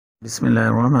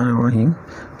Bismillahirrahmanirrahim.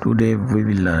 Today we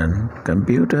will learn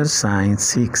Computer Science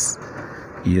 6,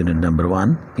 Unit number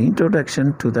 1,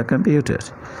 Introduction to the Computer.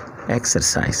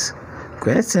 Exercise.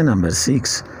 Question number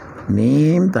 6.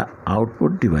 Name the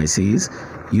output devices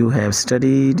you have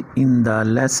studied in the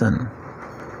lesson.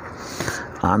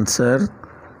 Answer.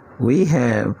 We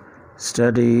have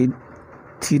studied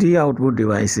 3 output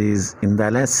devices in the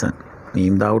lesson.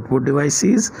 Name the output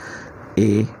devices.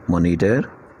 A.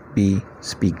 Monitor. B.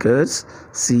 Speakers.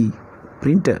 C.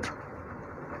 Printer.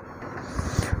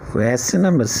 Question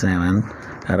number 7.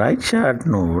 Write short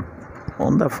note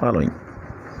on the following.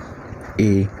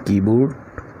 A. Keyboard.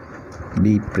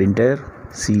 B. Printer.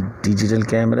 C. Digital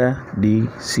camera. D.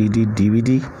 CD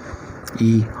DVD.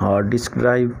 E. Hard disk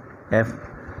drive. F.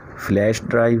 Flash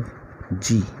drive.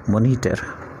 G. Monitor.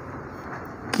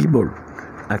 Keyboard.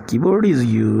 A keyboard is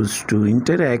used to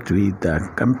interact with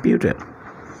the computer.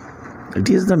 It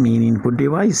is the main input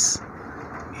device.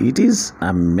 It is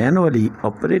a manually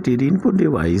operated input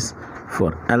device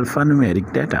for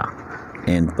alphanumeric data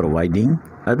and providing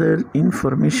other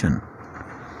information.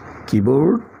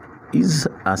 Keyboard is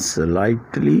a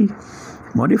slightly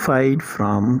modified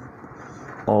form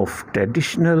of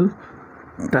traditional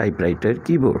typewriter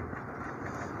keyboard.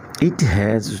 It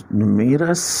has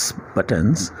numerous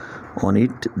buttons on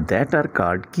it that are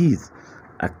called keys.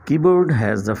 A keyboard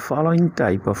has the following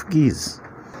type of keys.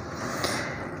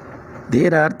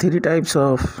 There are 3 types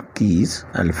of keys: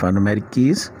 alphanumeric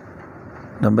keys,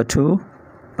 number 2,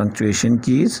 punctuation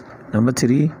keys, number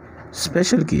 3,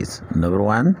 special keys. Number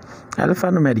 1,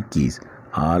 alphanumeric keys.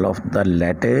 All of the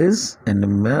letters and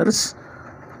numbers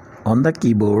on the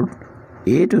keyboard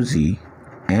A to Z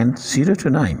and 0 to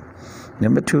 9.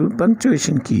 Number 2,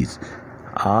 punctuation keys.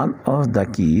 All of the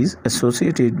keys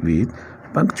associated with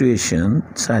punctuation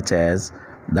such as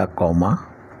the comma,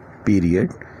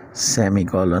 period,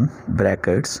 semicolon,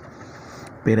 brackets,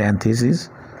 parentheses,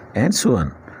 and so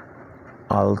on.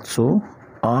 Also,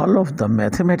 all of the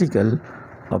mathematical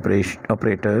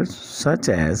operators such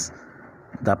as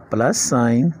the plus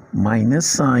sign, minus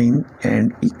sign,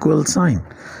 and equal sign.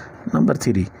 Number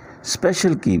 3,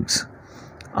 special keys.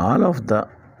 All of the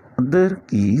other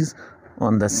keys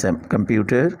on the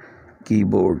computer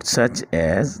keyboard such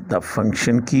as the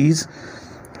function keys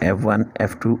F1,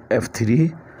 F2,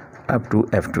 F3 up to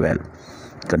F12,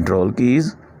 control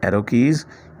keys, arrow keys,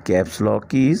 caps lock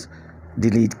keys,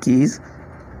 delete keys,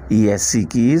 ESC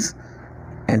keys,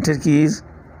 enter keys,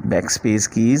 backspace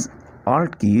keys,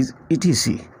 alt keys,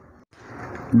 etc.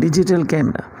 Digital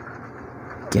camera.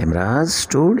 Cameras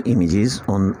stored images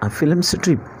on a film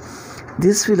strip.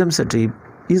 This film strip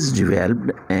is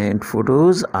developed and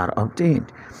photos are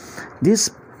obtained.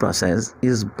 This process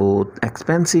is both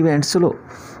expensive and slow,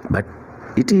 but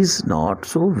it is not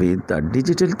so with the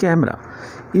digital camera.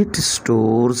 It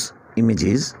stores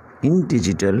images in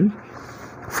digital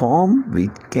form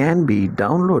which can be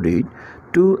downloaded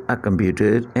to a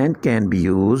computer and can be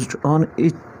used on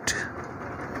it.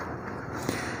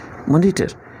 Monitor.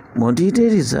 Monitor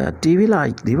is a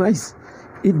TV-like device.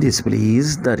 It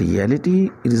displays the reality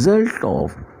result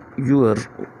of your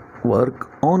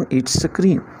work on its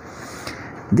screen.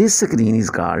 This screen is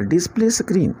called display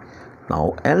screen.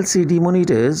 Now, LCD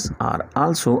monitors are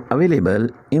also available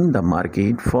in the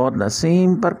market for the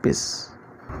same purpose.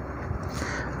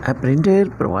 A printer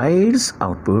provides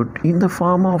output in the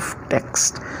form of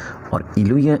text or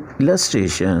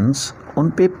illustrations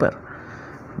on paper.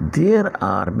 There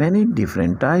are many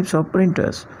different types of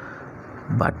printers,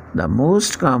 but the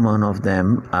most common of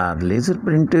them are laser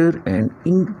printer and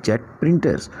inkjet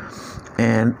printers.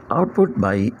 An output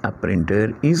by a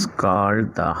printer is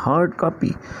called the hard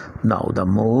copy. Now, the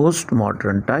most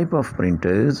modern type of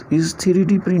printers is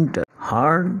 3D printer,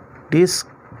 hard disk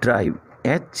drive,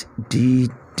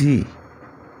 HDD,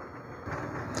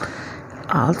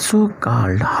 also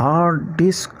called hard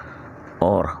disk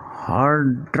or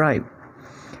hard drive.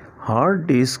 Hard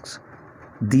disks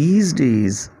these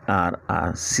days are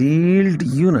a sealed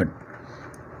unit.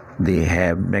 They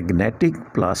have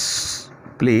magnetic plus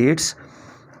plates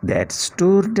that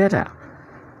store data.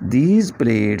 These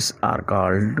plates are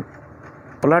called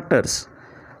platters.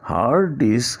 Hard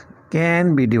disk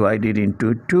can be divided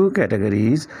into 2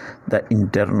 categories: the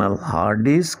internal hard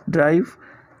disk drive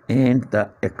and the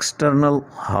external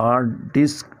hard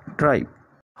disk drive.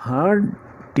 Hard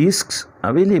disks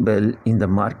available in the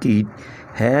market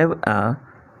have a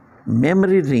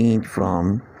memory range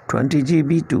from 20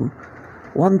 GB to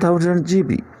 1000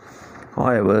 GB.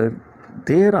 However,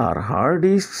 there are hard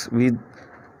disks with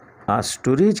a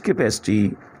storage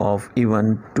capacity of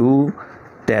even 2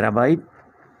 terabyte,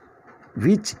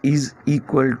 which is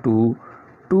equal to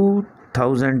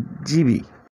 2000 GB.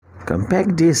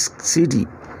 Compact disc CD.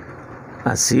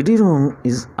 A CD-ROM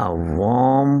is a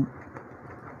warm,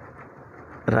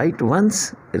 write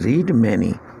once, read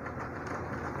many.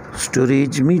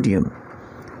 Storage medium.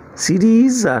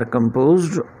 CDs are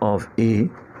composed of a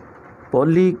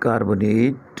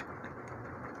polycarbonate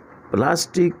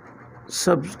plastic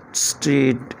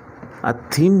substrate, a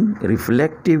thin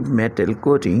reflective metal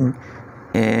coating,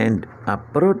 and a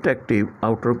protective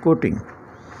outer coating.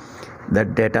 The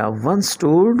data once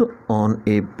stored on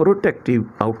a protective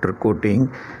outer coating,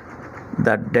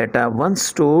 the data once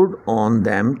stored on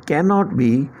them cannot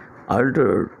be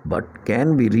altered but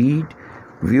can be read,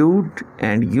 viewed,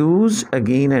 and used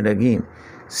again and again.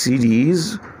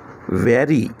 CDs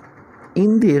vary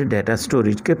in their data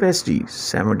storage capacity: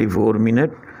 74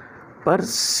 minutes per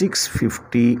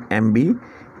 650 MB,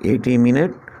 80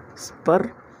 minutes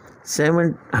per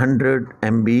 700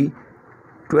 MB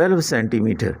 12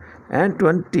 cm, and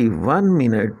 21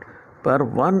 minutes per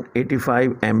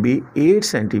 185 MB 8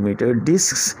 cm.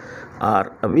 Discs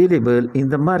are available in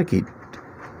the market.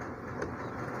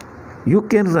 You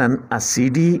can run a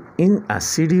CD in a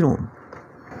CD-ROM.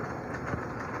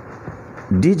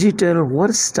 Digital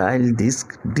versatile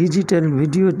disc, digital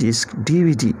video disc,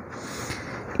 DVD.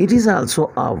 It is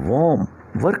also a warm,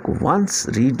 work once,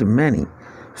 read many.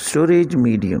 Storage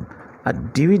medium. A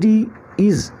DVD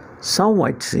is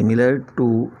somewhat similar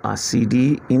to a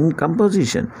CD in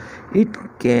composition. It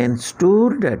can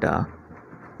store data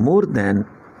more than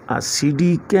a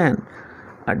CD can.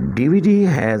 A DVD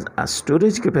has a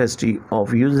storage capacity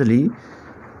of usually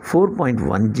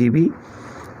 4.1 GB.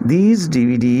 These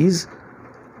DVDs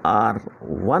are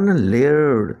one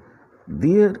layered.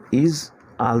 There is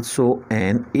also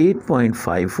an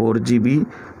 8.54 GB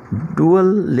dual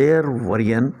layer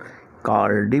variant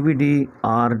called DVD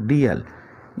or DL.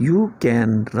 You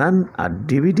can run a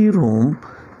DVD-ROM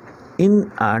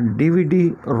in a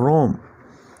DVD-ROM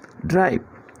drive.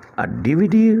 A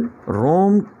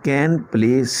DVD-ROM can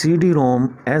play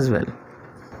CD-ROM as well.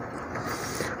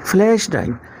 Flash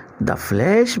drive. The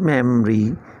flash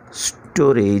memory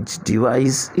storage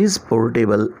device is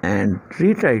portable and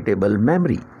rewritable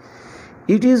memory.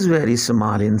 It is very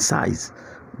small in size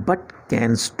but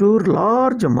can store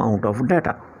large amount of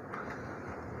data.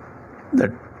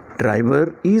 The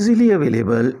driver easily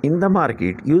available in the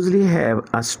market usually have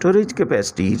a storage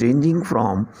capacity ranging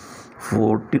from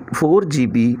 4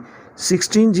 GB,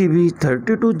 16 GB,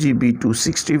 32 GB to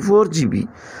 64 GB.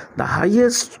 The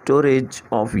highest storage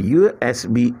of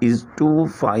USB is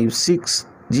 256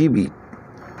 GB.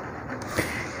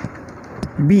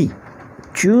 B.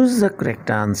 Choose the correct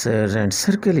answers and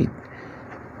circle it.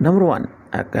 Number 1.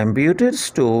 A computer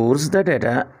stores the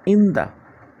data in the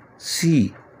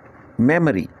C.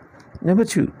 Memory. Number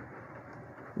 2.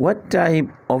 What type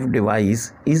of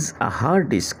device is a hard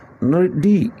disk?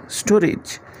 D.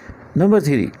 Storage. Number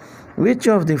 3. Which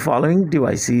of the following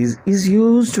devices is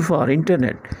used for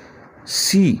internet?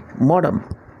 C. Modem.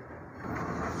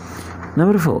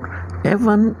 Number 4.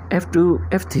 F1, F2,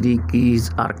 F3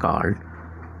 keys are called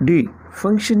D.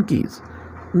 Function keys.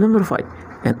 Number 5.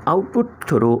 An output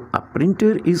through a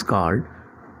printer is called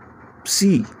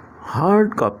C.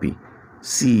 Hard copy.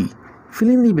 C. Fill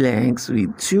in the blanks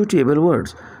with suitable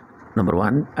words. Number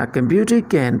 1. A computer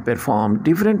can perform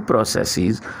different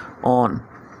processes on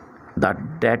the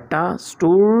data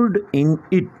stored in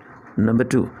it. Number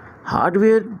 2.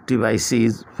 Hardware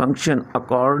devices function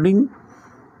according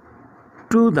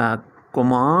to the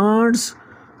commands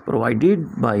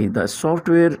provided by the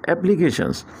software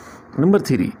applications. Number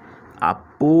 3. A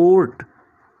port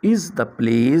is the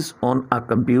place on a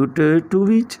computer to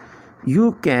which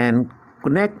you can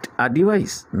connect a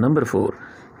device. Number 4.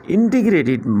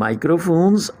 Integrated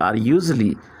microphones are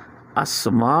usually a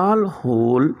small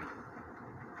hole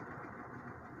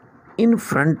in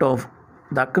front of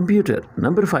the computer.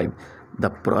 Number 5. The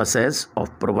process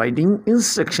of providing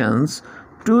instructions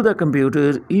to the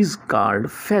computer is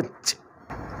called fetch.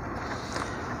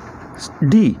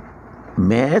 D.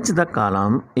 Match the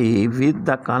column A with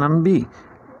the column B.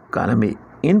 Column A.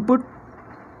 Input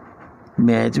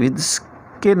match with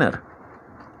scanner.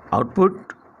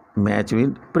 Output match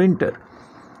with printer.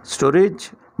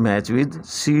 Storage match with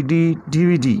CD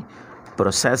DVD.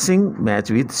 Processing match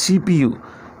with CPU.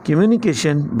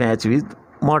 Communication match with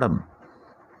modem.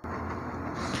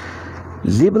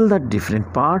 Label the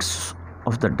different parts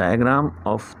of the diagram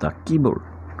of the keyboard.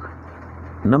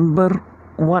 Number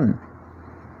 1.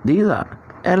 These are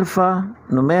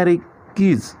alphanumeric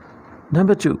keys.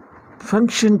 Number 2.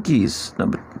 Function keys.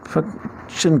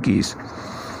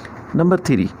 Number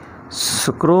 3.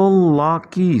 Scroll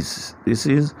lock keys. This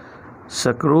is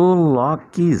scroll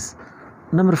lock keys.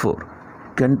 Number 4,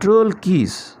 control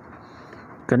keys.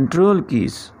 Control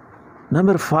keys.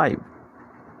 Number 5,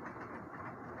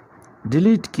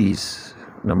 delete keys.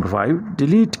 Number 5,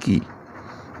 delete key.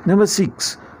 Number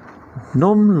 6,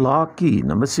 nom lock key.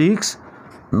 Number 6,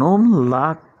 nom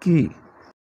lock key.